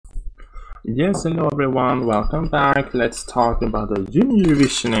Yes, hello everyone, welcome back. Let's talk about the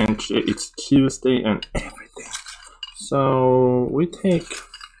EUROVIsion entry. It's Tuesday and everything. So we take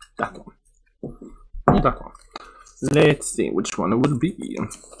that one. That one. Let's see which one it would be.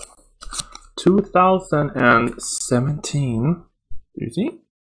 2017. Do you see?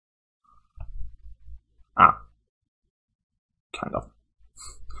 Kind of.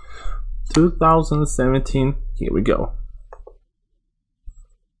 2017. Here we go.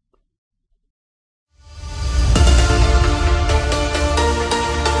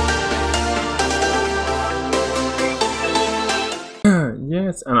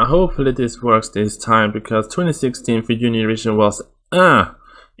 Yes, and hopefully this works this time, because 2016 for EUROVIsion was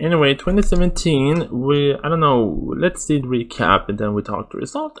Anyway, 2017, I don't know, let's see the recap and then we talk the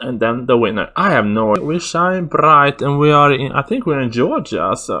result and then the winner. I have no idea. We shine bright and we are in, I think we're in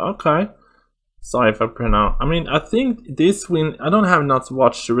Georgia, so okay. Sorry if I pronounce, I think this win, I don't have not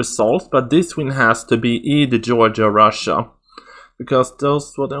watched the results, but this win has to be either Georgia or Russia. Because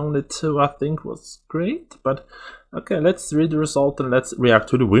those were the only two I think was great, but okay, let's read the result and let's react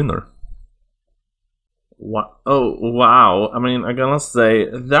to the winner. Oh, wow. I'm gonna say,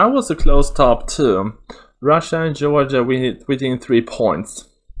 that was a close top two. Russia and Georgia within 3 points.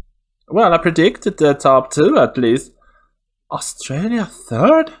 Well, I predicted the top two at least. Australia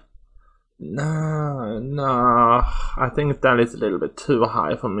third? No, I think that is a little bit too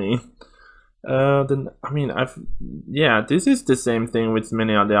high for me. This is the same thing with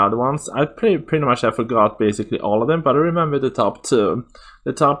many of the other ones. I pretty much I forgot basically all of them, but I remember the top two.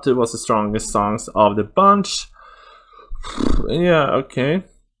 The top two was the strongest songs of the bunch. Yeah, okay.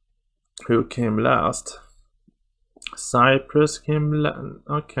 Who came last? Cyprus came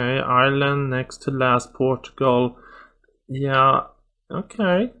okay, Ireland next to last, Portugal. Yeah,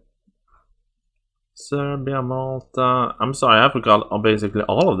 okay. Serbia, Malta. I'm sorry, I forgot basically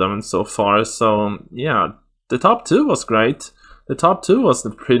all of them so far. So yeah, the top two was great. The top two was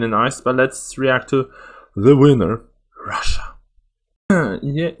pretty nice, but let's react to the winner, Russia.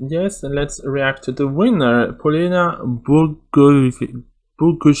 Yes, and let's react to the winner, POLINA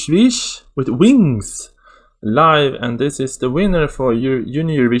Bogusevich with Wings live, and this is the winner for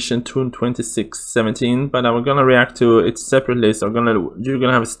EUROVIsion 2017. But I'm gonna react to it separately, so you're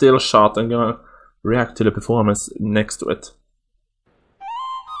gonna have a still shot. I'm gonna react to the performance next to it.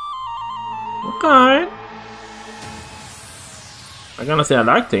 Okay. I'm gonna say I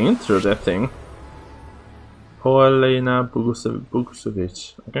like the intro, that thing. POLINA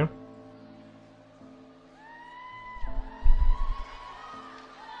Bogusevich, okay.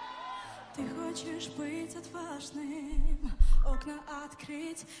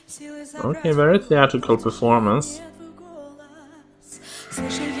 Okay, very theatrical performance.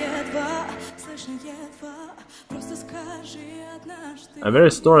 A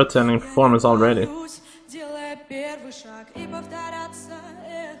very storytelling performance already.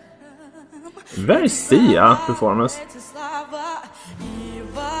 Very Sia performance.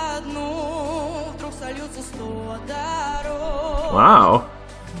 Wow.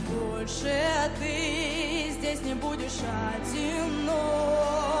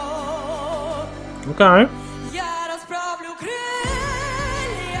 Okay.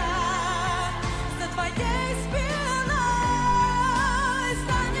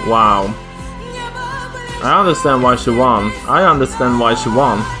 Wow. I understand why she won. I understand why she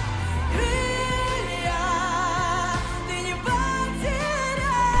won.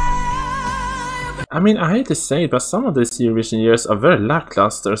 I hate to say it, but some of these EUROVIsion years are very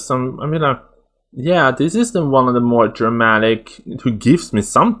lackluster. Yeah, this is one of the more dramatic, who gives me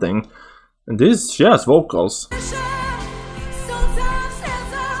something. And this, she has vocals.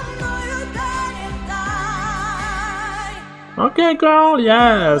 Okay, girl,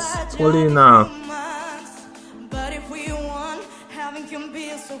 yes, POLINA. But if we want, having can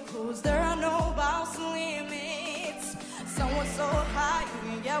be so close. There are no bounds and limits. Someone so high, you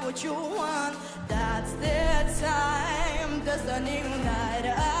can get what you want. That's the time. Does the new night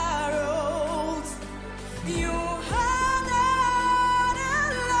arose? You had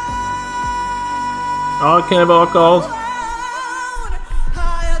it. Okay, vocals.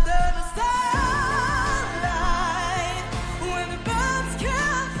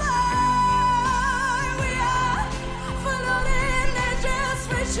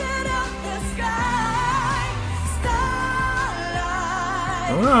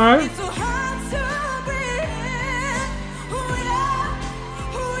 Alright.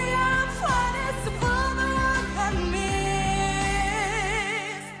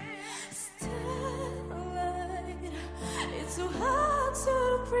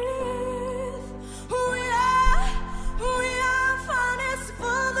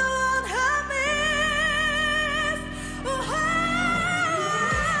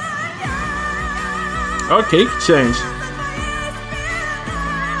 Okay, change.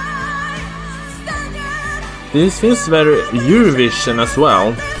 This feels very Eurovision as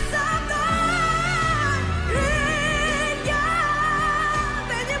well.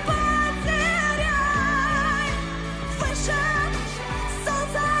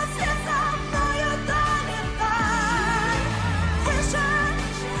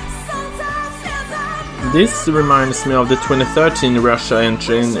 This reminds me of the 2013 Russia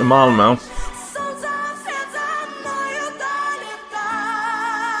entry in Malmö.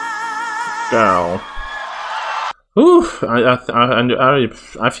 Girl. Oof,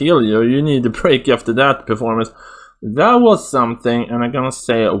 I feel you. You need a break after that performance. That was something, and I'm gonna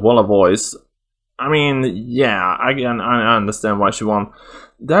say Walla voice. I mean, yeah, I understand why she won.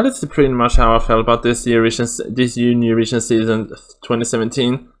 That is pretty much how I felt about this Eurovision season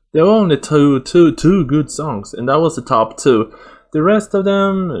 2017. There were only two good songs, and that was the top two. The rest of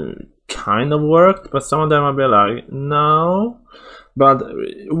them kind of worked, but some of them I'll be like, no. But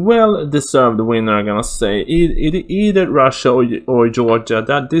well-deserved winner, I'm gonna say. Either Russia or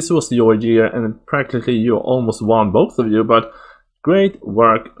Georgia. This was your year, and practically you almost won, both of you. But great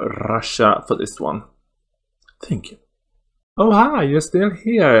work, Russia, for this one. Thank you. Oh hi, you're still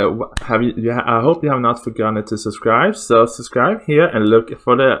here. I hope you have not forgotten to subscribe. So subscribe here and look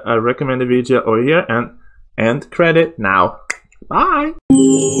for the recommended video over here, and end credit now. Bye.